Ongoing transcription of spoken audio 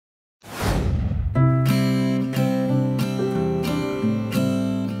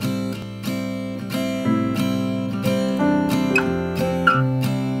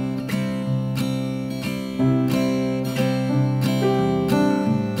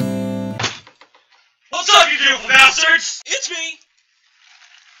beautiful bastards! It's me!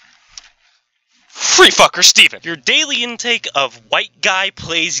 Free fucker Steven, your daily intake of white guy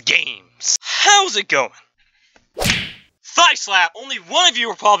plays games. How's it going? Thigh slap! Only one of you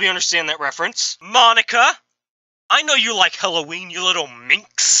will probably understand that reference. Monica! I know you like Halloween, you little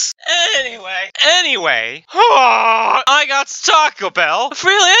minx. Anyway, I got Taco Bell.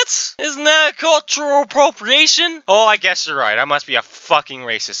 Freelance? Isn't that cultural appropriation? Oh, I guess you're right. I must be a fucking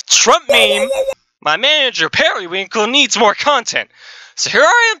racist. Trump meme. My manager, Periwinkle, needs more content. So here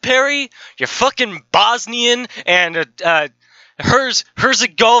I am, Perry, your fucking Bosnian and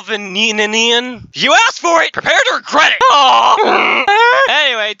Herzegovinian. You asked for it! Prepare to regret it! Aww.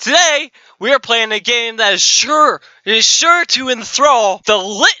 Anyway, today we are playing a game that is sure to enthrall the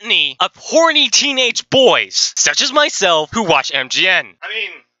litany of horny teenage boys, such as myself, who watch MGN. I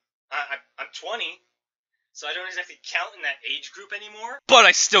mean, I'm 20, so I don't exactly count in that age group anymore, but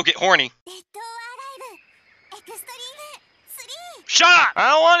I still get horny. Shut up!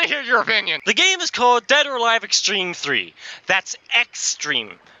 I don't want to hear your opinion. The game is called Dead or Alive Extreme 3. That's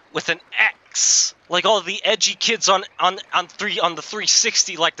Xtreme with an X, like all the edgy kids on the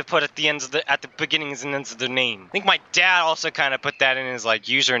 360 like to put at the beginnings and ends of their name. I think my dad also kind of put that in his like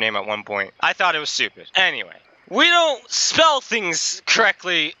username at one point. I thought it was stupid. Anyway, we don't spell things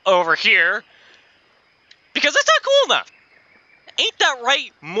correctly over here because that's not cool enough. Ain't that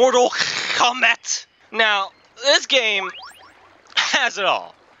right, Mortal Kombat? Now, this game has it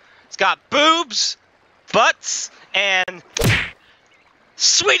all. It's got boobs, butts, and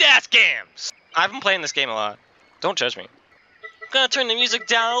sweet-ass gams. I've been playing this game a lot. Don't judge me. I'm gonna turn the music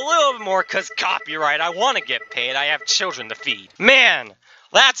down a little bit more because copyright. I want to get paid. I have children to feed. Man,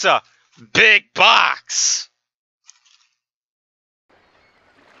 that's a big box.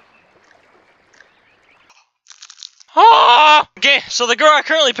 Ah! Okay, so the girl I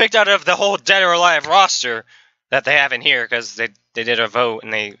currently picked out of the whole Dead or Alive roster that they have in here, because they did a vote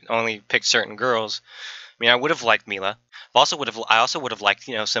and they only picked certain girls. I mean, I would have liked Mila. I also would have liked,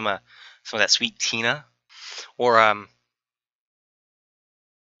 you know, some of that sweet Tina, or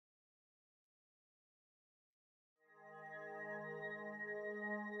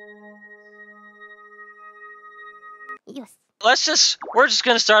Yes. we're just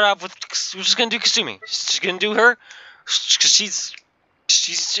gonna start off with, we're just gonna do Kasumi. Just gonna do her, cause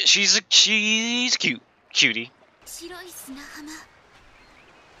she's cute, cutie.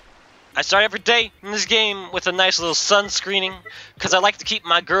 I start every day in this game with a nice little sun screening, because I like to keep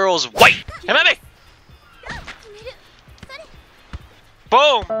my girls white. Come at me!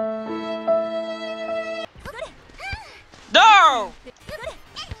 Boom! No!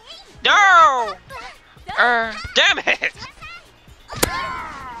 No! Damn it!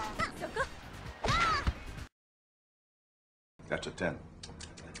 That's a 10.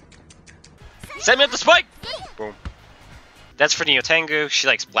 Send me up the spike! Boom. That's for Neotengu. She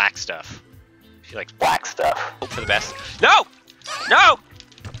likes black stuff. She likes black stuff. Hope for the best. No! No!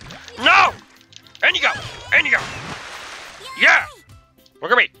 No! And you go! And you go! Yeah!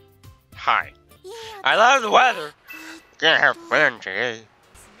 Look at me! Hi. I love the weather. Gonna have fun today.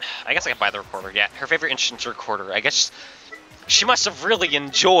 I guess I can buy the recorder. Yeah, her favorite instrument's recorder. I guess she must have really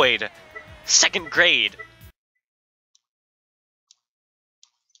enjoyed 2nd grade.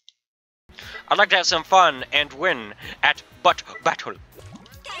 I'd like to have some fun and win at butt battle.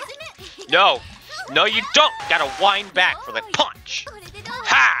 No! No, you don't! Gotta wind back for the punch!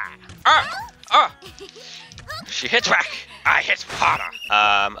 Ha! She hits back. I hit harder.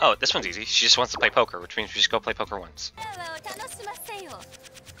 Oh, this one's easy. She just wants to play poker, which means we just go play poker once.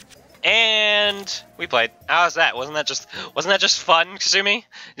 And we played. How was that? Wasn't that just fun, Kasumi?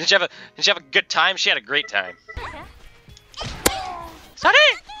 Didn't you have a good time? She had a great time. Sorry.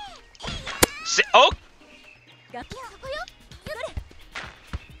 Oh!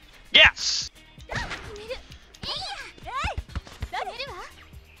 Yes!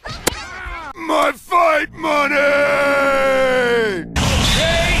 My fight money!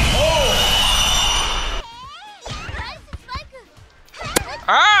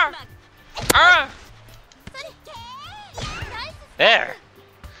 There.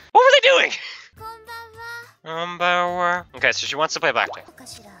 What were they doing? Okay, so she wants to play blackjack.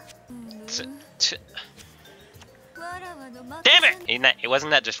 Damn it! It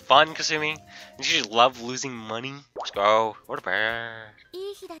wasn't that just fun, Kasumi? Did you just love losing money? Let's go. What a bear.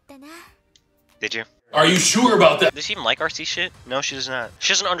 Did you? Are you sure about that? Does she even like RC shit? No, she does not.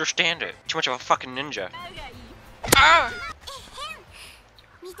 She doesn't understand it. Too much of a fucking ninja. Ah!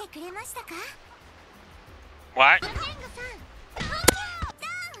 What?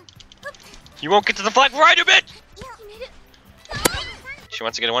 You won't get to the flag before I do, bitch! She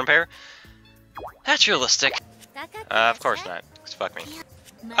wants to get a one pair? That's realistic. Of course not. 'Cause fuck me.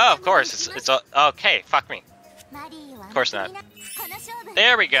 Oh, of course. It's okay. Fuck me. Of course not.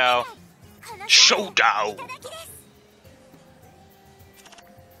 There we go. Showdown.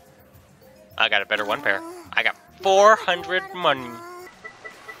 I got a better one pair. I got 400 money.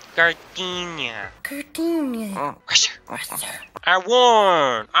 Gardenia. Oh. I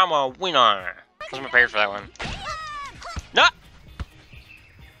won. I'm a winner. I wasn't prepared for that one. No.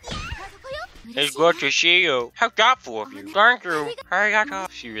 It's good to see you. How thoughtful of you. Thank you. Arigato.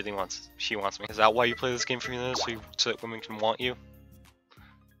 She wants me. Is that why you play this game for me, so that women can want you?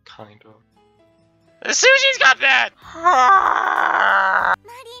 Kind of. The sushi's got that!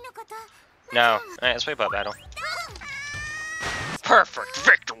 No. Alright, let's play Pup Battle. Perfect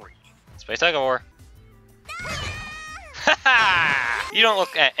victory! Let's play Tug of War. Haha! You don't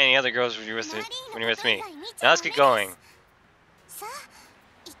look at any other girls when you're with me. Now let's get going.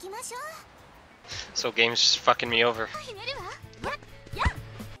 So game's just fucking me over.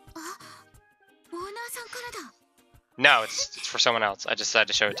 No, it's for someone else. I just decided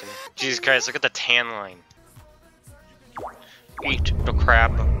to show it to me. Jesus Christ, look at the tan line. Eat the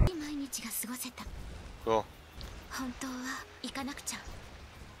crab. Cool.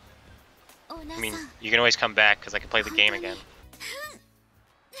 I mean, you can always come back because I can play the game again.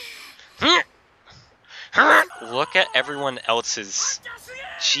 Look at everyone else's.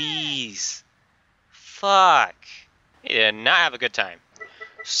 Jeez. Fuck. He did not have a good time.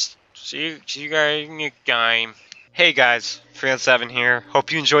 See you guys next time. Hey guys, Freelance7 here.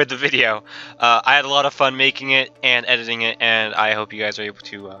 Hope you enjoyed the video. I had a lot of fun making it and editing it, and I hope you guys are able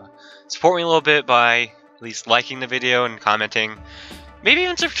to support me a little bit by at least liking the video and commenting. Maybe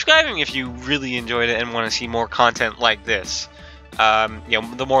even subscribing if you really enjoyed it and want to see more content like this. You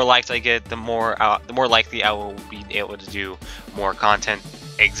know, the more likes I get, the more likely I will be able to do more content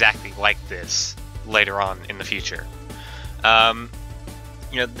exactly like this later on in the future. You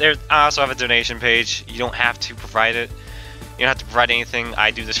know, I also have a donation page. You don't have to provide it. You don't have to provide anything.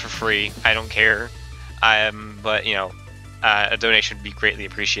 I do this for free. I don't care. But you know, a donation would be greatly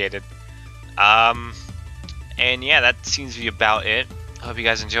appreciated. And yeah, that seems to be about it. I hope you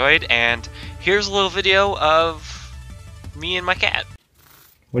guys enjoyed. And here's a little video of me and my cat.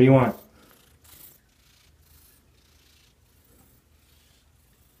 What do you want?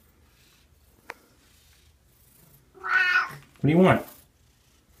 What do you want?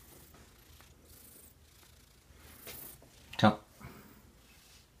 Tell.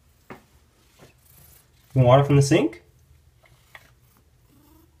 You want water from the sink? Is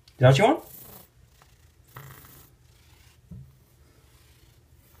that what you want?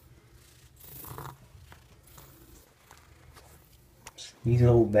 He's a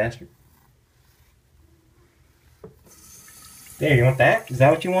little bastard. There, you want that? Is that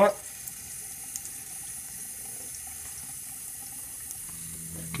what you want?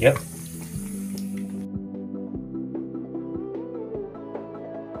 Yep.